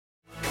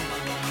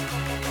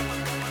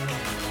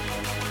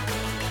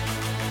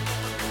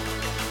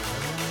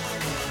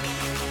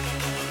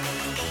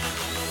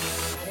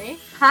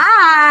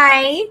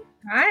Hi.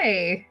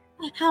 Hi.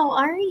 How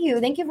are you?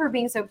 Thank you for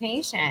being so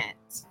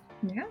patient.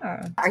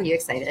 Yeah. Are you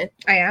excited?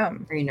 I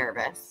am. Are you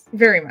nervous?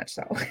 Very much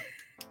so.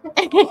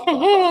 Okay,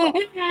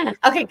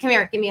 come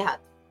here. Give me a hug.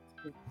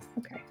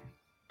 Okay.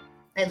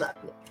 I love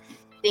you.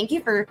 Thank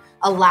you for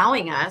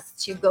allowing us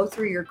to go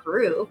through your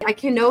group. I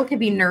know it could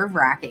be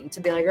nerve-wracking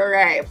to be like, all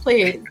right,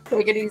 please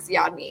take it easy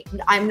on me.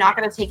 I'm not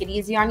going to take it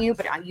easy on you,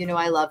 but you know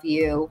I love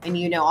you and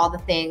you know all the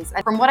things.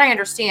 And from what I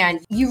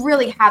understand, you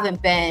really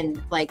haven't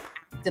been like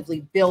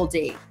actively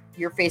building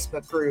your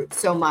Facebook group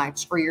so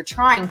much, or you're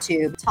trying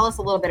to. Tell us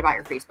a little bit about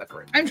your Facebook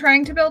group. I'm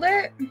trying to build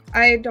it.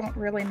 I don't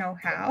really know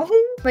how.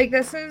 Like,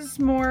 this is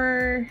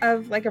more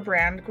of like a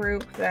brand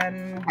group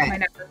than my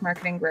network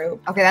marketing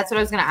group. Okay, that's what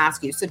I was going to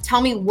ask you. So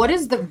tell me, what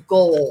is the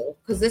goal?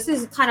 Because this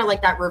is kind of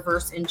like that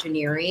reverse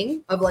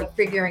engineering of like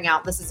figuring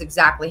out this is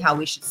exactly how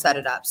we should set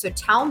it up. So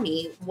tell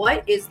me,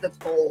 what is the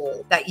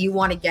goal that you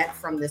want to get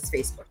from this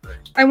Facebook group?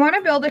 I want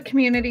to build a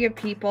community of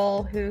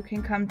people who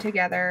can come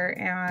together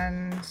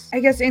and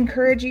I guess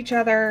encourage each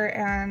other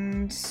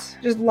and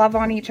just love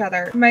on each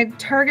other. My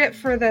target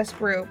for this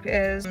group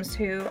is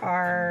who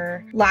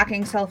are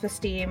lacking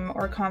self-esteem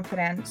or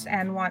confidence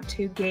and want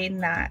to gain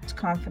that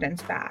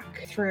confidence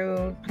back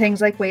through things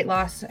like weight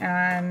loss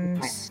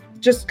and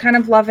just kind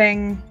of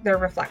loving their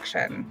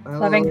reflection,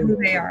 loving who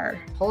they are.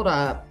 Hold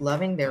up.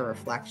 Loving their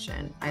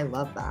reflection. I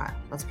love that.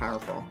 That's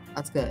powerful.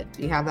 That's good.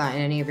 Do you have that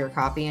in any of your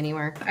copy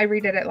anywhere? I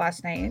redid it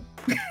last night.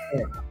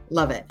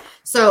 Love it.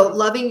 So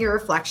loving your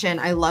reflection.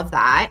 I love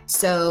that.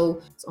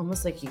 So it's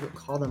almost like you could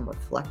call them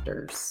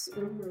reflectors.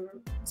 Mm-hmm.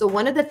 So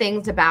one of the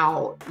things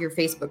about your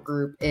Facebook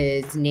group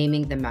is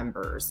naming the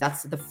members.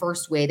 That's the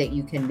first way that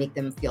you can make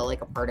them feel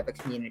like a part of a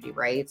community,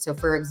 right? So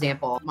for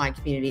example, my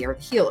community are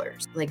the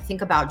healers. Like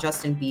think about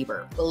Justin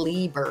Bieber,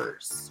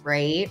 believers,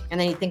 right? And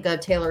then you think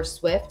of Taylor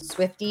Swift,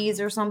 Swifties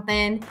or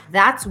something.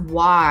 That's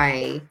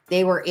why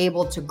they were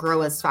able to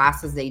grow as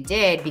fast as they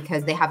did,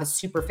 because they have a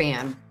super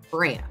fan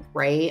brand,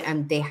 right?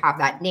 And they have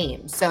that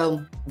name.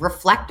 So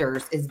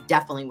reflectors is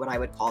definitely what I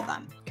would call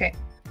them. Okay.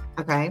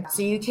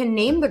 So you can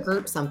name the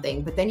group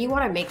something, but then you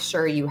want to make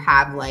sure you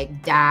have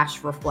like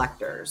dash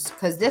reflectors,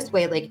 because this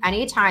way, like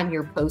anytime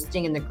you're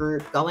posting in the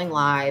group, going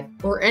live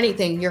or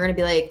anything, you're going to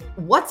be like,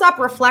 what's up,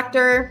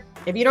 reflector?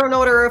 If you don't know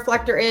what a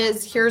reflector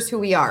is, here's who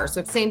we are.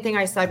 So same thing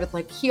I said with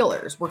like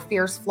healers. We're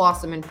fierce,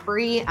 flawsome, and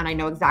free. And I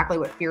know exactly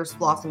what fierce,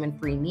 flawsome, and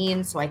free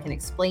means, so I can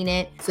explain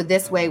it. So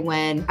this way,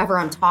 whenever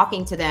I'm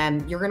talking to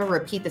them, you're going to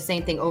repeat the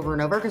same thing over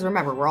and over. Because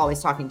remember, we're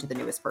always talking to the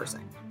newest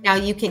person. Now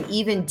you can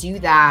even do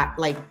that,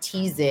 like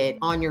tease it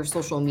on your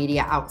social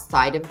media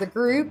outside of the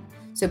group,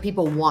 so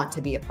people want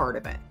to be a part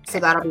of it. So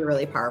that'll be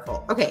really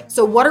powerful. Okay,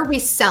 so what are we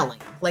selling?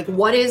 Like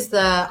what is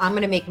the, I'm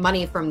going to make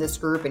money from this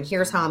group and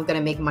here's how I'm going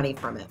to make money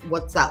from it.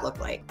 What's that look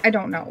like? I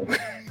don't know.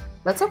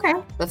 That's okay.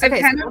 That's okay.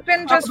 I've kind of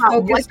been just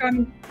focused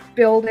on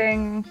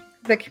building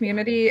the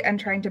community and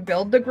trying to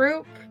build the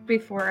group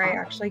before I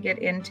actually get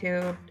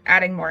into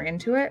adding more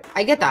into it.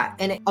 I get that.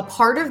 And a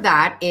part of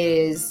that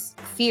is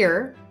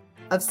fear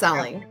of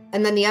selling.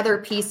 And then the other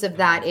piece of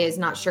that is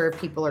not sure if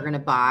people are going to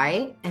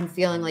buy and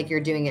feeling like you're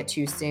doing it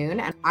too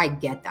soon. And I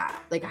get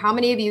that. Like how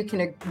many of you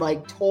can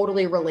like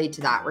totally relate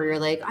to that, where you're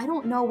like, I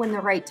don't know when the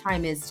right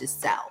time is to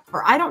sell,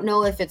 or I don't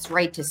know if it's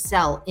right to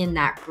sell in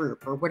that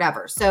group or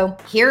whatever. So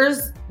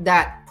here's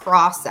that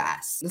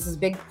process. This is a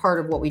big part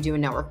of what we do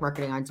in Network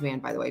Marketing on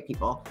Demand, by the way,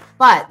 people.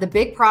 But the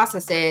big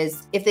process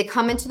is, if they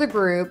come into the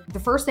group, the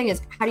first thing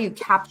is, how do you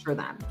capture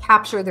them?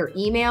 Capture their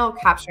email,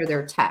 capture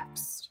their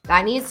text.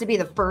 That needs to be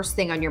the first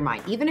thing on your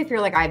mind. Even if you're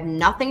like, I have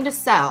nothing to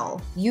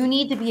sell, you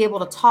need to be able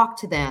to talk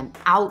to them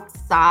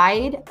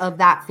outside of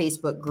that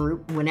Facebook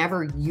group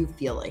whenever you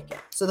feel like it.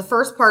 So the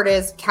first part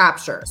is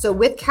capture. So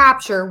with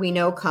capture, we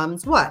know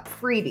comes what?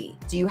 Freebie.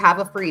 Do you have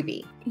a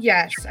freebie?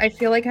 Yes, I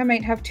feel like I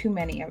might have too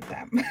many of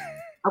them.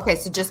 Okay,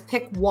 so just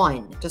pick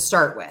one to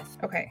start with.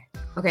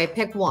 Okay,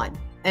 pick one.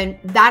 And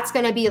that's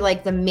going to be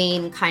like the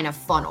main kind of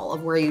funnel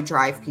of where you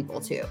drive people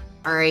to.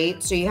 All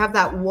right. So you have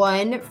that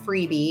one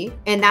freebie,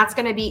 and that's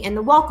going to be in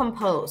the welcome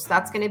post.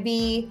 That's going to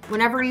be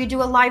whenever you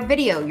do a live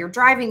video, you're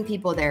driving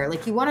people there.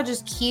 Like you want to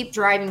just keep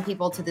driving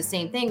people to the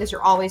same thing, because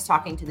you're always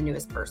talking to the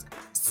newest person.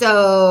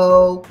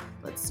 So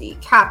let's see,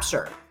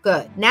 capture.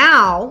 Good.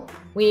 Now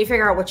we need to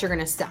figure out what you're going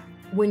to sell.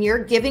 When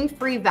you're giving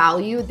free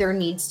value, there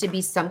needs to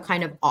be some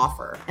kind of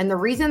offer. And the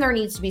reason there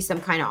needs to be some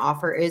kind of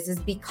offer is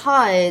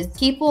because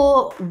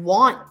people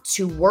want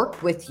to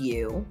work with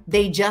you.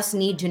 They just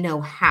need to know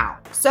how.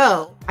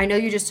 So I know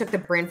you just took the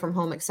Brand from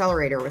Home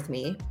Accelerator with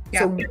me. Yeah.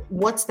 So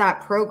what's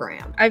that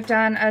program? I've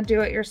done a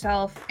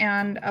do-it-yourself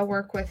and a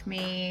work with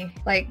me,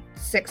 like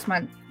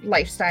 6-month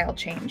lifestyle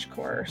change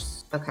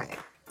course. Okay.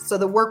 So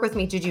the work with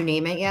me, did you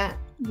name it yet?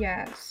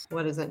 Yes.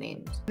 What is it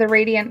named? The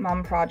Radiant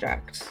Mom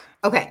Project.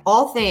 Okay,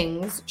 all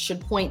things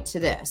should point to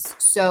this.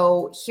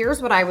 So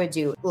here's what I would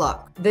do.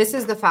 Look, this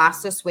is the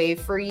fastest way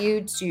for you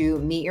to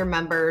meet your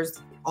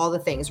members, all the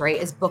things, right,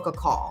 is book a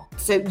call.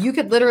 So you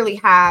could literally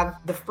have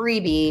the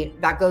freebie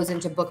that goes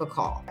into book a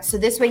call. So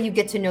this way you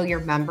get to know your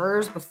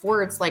members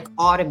before it's like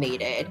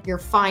automated. You're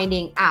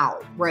finding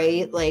out,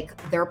 right,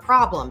 like their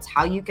problems,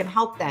 how you can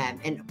help them.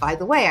 And by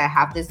the way, I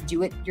have this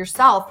do it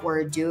yourself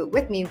or do it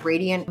with me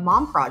Radiant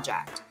Mom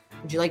Project.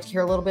 Would you like to hear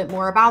a little bit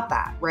more about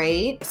that,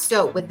 right?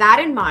 So with that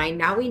in mind,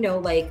 now we know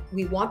like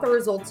we want the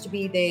results to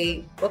be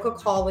they book a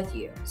call with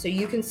you so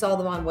you can sell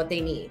them on what they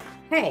need.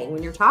 Hey,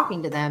 when you're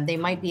talking to them, they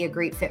might be a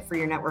great fit for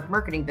your network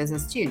marketing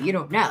business too. You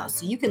don't know.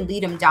 So you can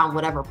lead them down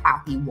whatever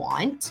path you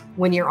want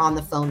when you're on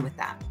the phone with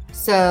them.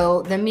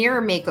 So the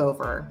mirror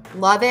makeover,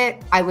 love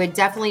it. I would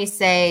definitely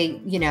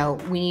say, you know,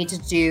 we need to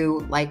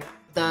do like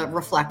the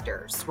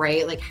reflectors,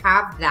 right? Like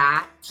have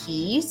that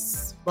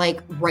piece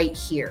like right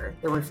here,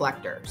 the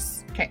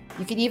reflectors. Okay.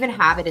 You could even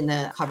have it in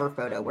the cover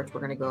photo, which we're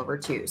going to go over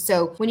too.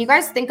 So when you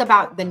guys think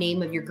about the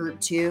name of your group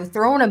too,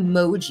 throw an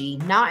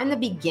emoji, not in the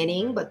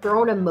beginning, but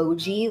throw an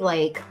emoji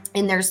like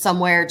in there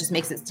somewhere, just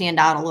makes it stand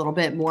out a little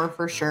bit more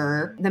for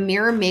sure. The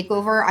mirror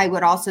makeover, I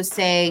would also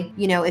say,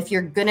 you know, if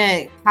you're going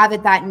to have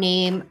it that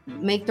name,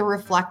 make the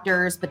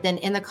reflectors, but then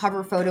in the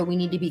cover photo, we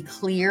need to be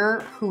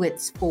clear who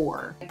it's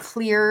for.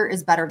 Clear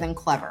is better than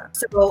clever.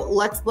 So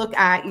let's look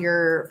at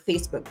your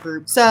Facebook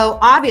group. So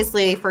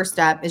obviously first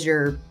step is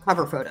your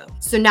cover photo.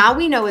 So now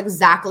we know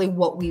exactly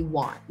what we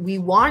want. We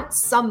want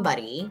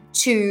somebody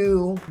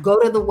to go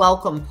to the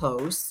welcome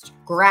post,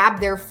 grab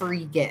their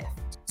free gift.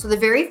 So the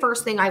very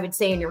first thing I would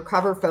say in your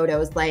cover photo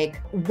is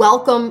like,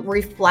 welcome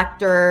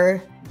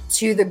reflector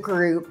to the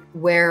group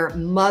where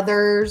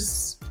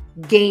mothers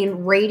gain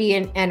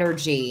radiant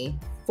energy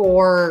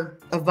for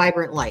a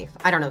vibrant life.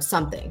 I don't know,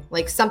 something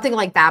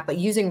like that, but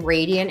using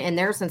radiant in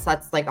there since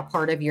that's like a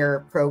part of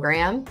your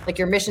program, like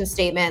your mission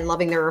statement,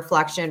 loving their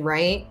reflection,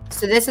 right?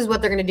 So this is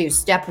what they're going to do.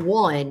 Step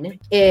 1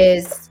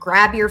 is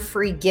grab your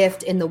free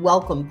gift in the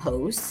welcome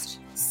post.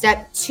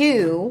 Step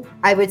 2,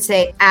 I would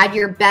say add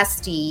your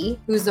bestie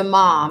who's a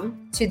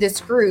mom to this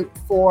group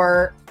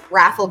for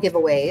raffle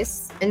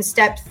giveaways. And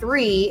step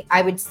 3,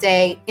 I would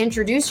say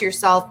introduce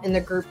yourself in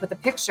the group with a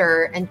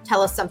picture and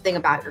tell us something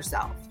about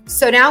yourself.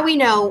 So now we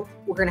know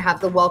we're going to have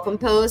the welcome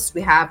post.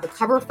 We have the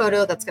cover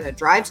photo that's going to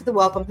drive to the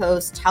welcome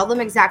post, tell them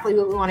exactly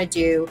what we want to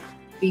do,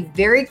 be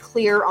very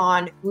clear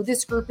on who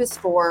this group is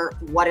for,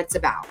 what it's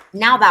about.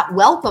 Now that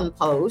welcome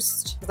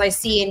post, as I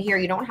see in here,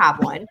 you don't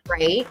have one,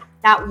 right?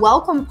 That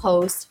welcome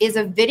post is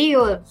a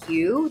video of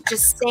you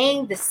just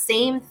saying the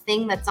same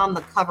thing that's on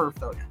the cover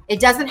photo. It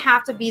doesn't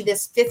have to be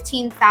this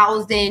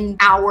 15,000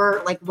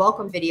 hour like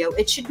welcome video.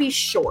 It should be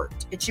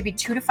short. It should be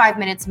 2 to 5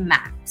 minutes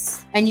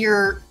max. And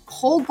your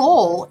whole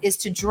goal is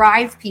to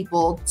drive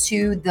people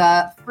to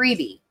the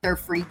freebie, their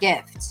free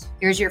gift.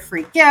 Here's your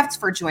free gift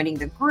for joining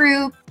the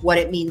group, what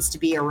it means to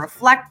be a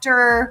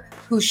reflector,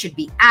 who should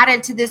be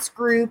added to this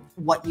group,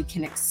 what you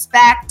can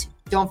expect.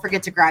 Don't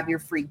forget to grab your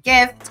free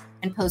gift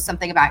and post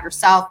something about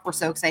yourself. We're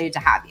so excited to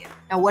have you.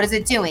 Now, what is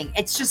it doing?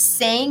 It's just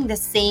saying the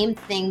same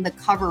thing the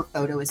cover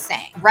photo is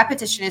saying.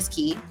 Repetition is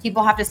key.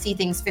 People have to see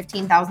things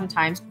 15,000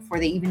 times before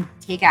they even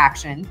take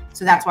action.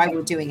 So that's why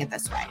we're doing it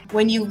this way.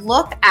 When you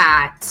look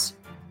at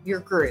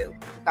your group,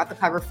 we've got the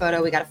cover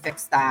photo, we got to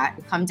fix that.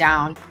 We come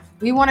down.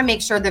 We want to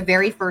make sure the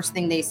very first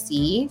thing they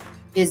see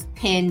is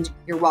pinned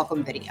your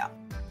welcome video.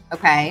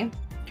 Okay.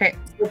 Okay.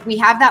 If we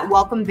have that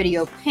welcome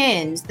video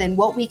pinned, then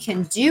what we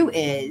can do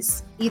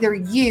is either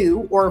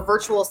you or a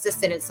virtual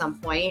assistant at some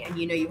point, and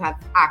you know you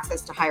have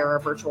access to hire our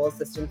virtual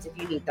assistants if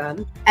you need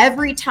them.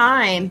 Every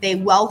time they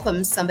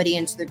welcome somebody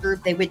into the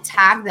group, they would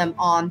tag them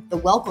on the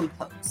welcome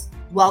post.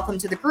 Welcome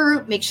to the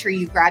group. Make sure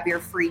you grab your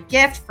free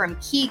gift from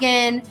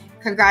Keegan.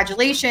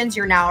 Congratulations,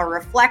 you're now a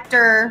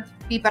reflector.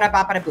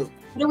 Beep-a-da-bop-a-da-boop.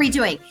 What are we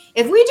doing?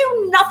 If we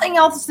do nothing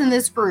else in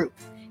this group,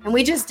 and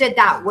we just did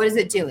that, what is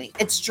it doing?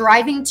 It's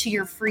driving to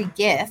your free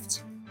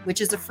gift, which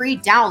is a free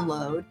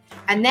download.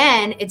 And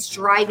then it's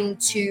driving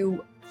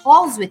to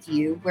calls with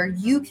you where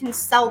you can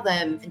sell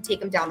them and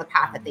take them down the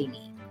path that they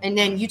need. And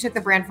then you took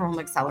the Brand from Home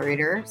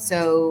Accelerator.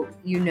 So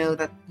you know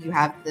that you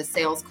have the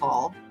sales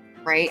call,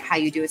 right? How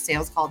you do a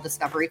sales call,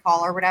 discovery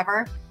call or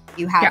whatever.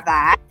 You have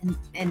that.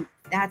 And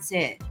that's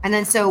it. And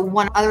then so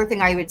one other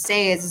thing I would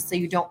say is so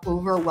you don't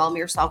overwhelm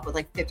yourself with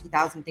like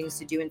 50,000 things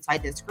to do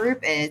inside this group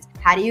is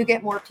how do you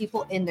get more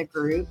people in the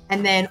group?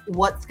 And then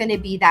what's going to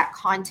be that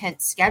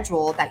content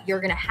schedule that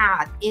you're going to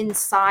have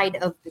inside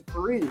of the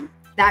group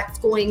that's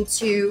going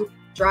to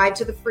drive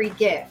to the free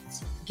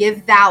gift,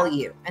 give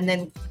value, and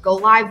then go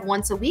live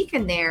once a week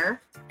in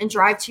there and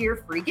drive to your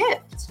free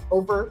gift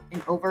over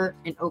and over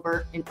and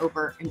over and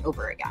over and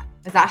over again.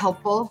 Is that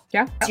helpful?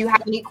 Yeah. Do you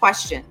have any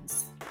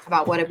questions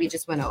about what we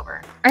just went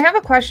over? I have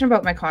a question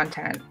about my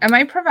content. Am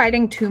I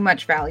providing too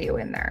much value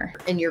in there?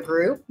 In your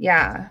group?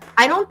 Yeah.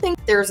 I don't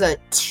think there's a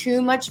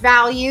too much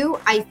value.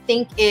 I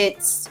think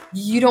it's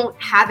you don't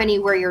have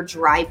anywhere you're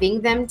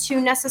driving them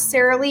to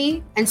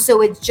necessarily. And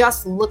so it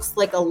just looks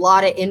like a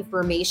lot of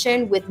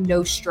information with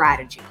no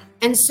strategy.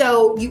 And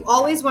so you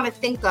always want to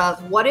think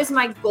of, what is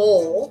my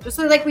goal? Just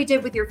like we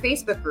did with your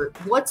Facebook group.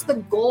 What's the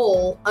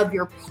goal of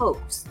your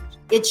post?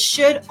 It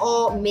should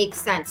all make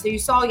sense. So you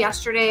saw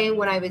yesterday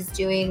when I was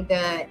doing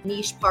the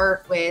niche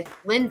part with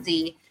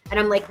Lindsay, and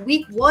I'm like,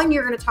 week 1,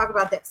 you're going to talk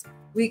about this.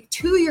 Week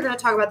 2, you're going to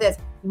talk about this.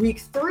 Week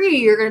 3,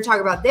 you're going to talk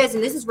about this.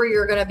 And this is where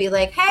you're going to be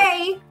like,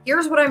 hey,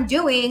 here's what I'm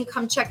doing.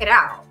 Come check it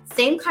out.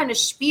 Same kind of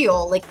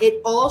spiel. Like,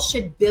 it all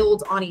should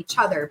build on each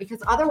other,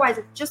 because otherwise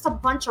it's just a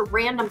bunch of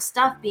random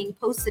stuff being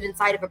posted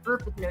inside of a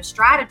group with no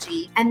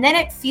strategy. And then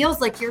it feels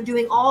like you're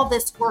doing all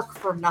this work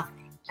for nothing.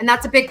 And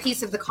that's a big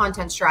piece of the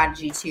content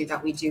strategy too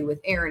that we do with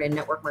Erin and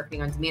Network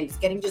Marketing on Demand, is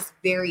getting just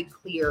very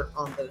clear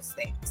on those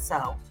things.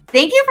 So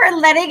thank you for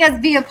letting us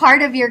be a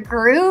part of your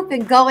group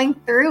and going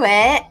through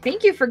it.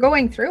 Thank you for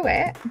going through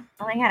it.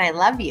 Oh my God, I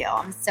love you.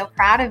 I'm so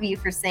proud of you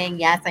for saying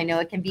yes. I know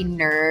it can be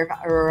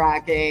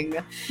nerve-wracking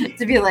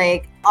to be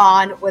like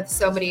on with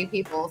so many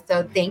people.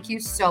 So thank you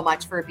so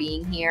much for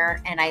being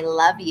here. And I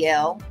love you.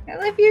 I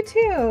love you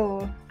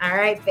too. All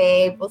right,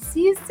 babe. We'll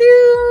see you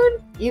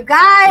soon. You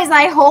guys,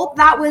 I hope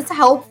that was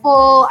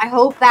helpful. I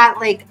hope that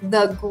like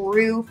the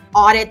group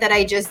audit that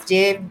I just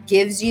did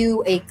gives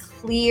you a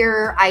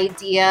clear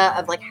idea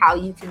of like how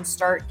you can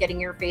start getting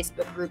your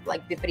Facebook group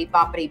like bippity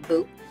boppity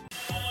boop.